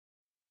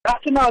Up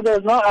to now, there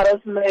was no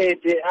arrest made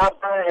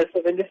after a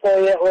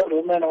 74-year-old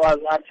woman was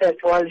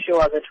attacked while she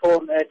was at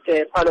home at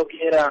Parlock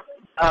area.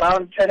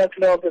 Around 10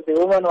 o'clock, the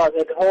woman was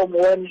at home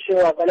when she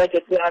was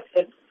allegedly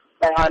attacked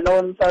by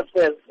unknown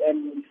suspects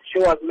and she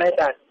was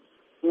murdered.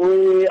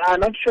 We are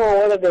not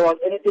sure whether there was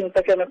anything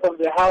taken from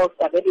the house,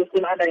 but it is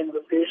still under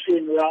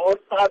investigation. We are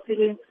also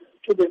appealing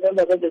to the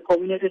members of the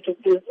community to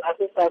please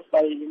assist us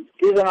by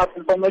giving us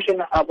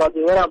information about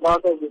the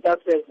whereabouts of the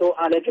suspects who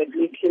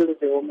allegedly killed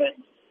the woman.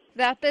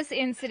 That this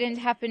incident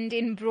happened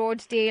in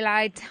broad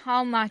daylight,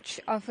 how much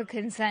of a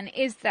concern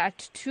is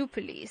that to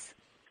police?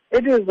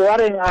 It is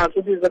worrying us.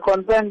 It is a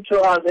concern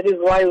to us. That is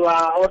why we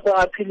are also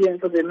appealing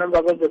to the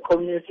members of the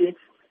community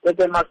that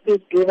they must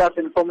please give us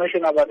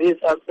information about these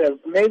suspects.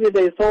 Maybe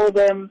they saw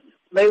them,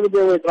 maybe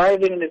they were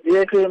driving in a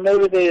vehicle,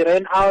 maybe they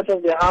ran out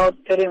of the house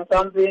carrying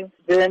something.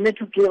 They need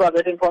to give us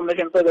that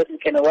information so that we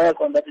can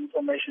work on that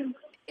information.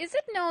 Is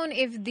it known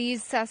if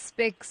these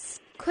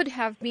suspects could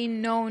have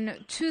been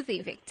known to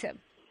the victim?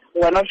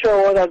 We are not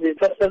sure whether the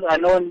suspects are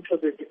known to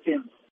the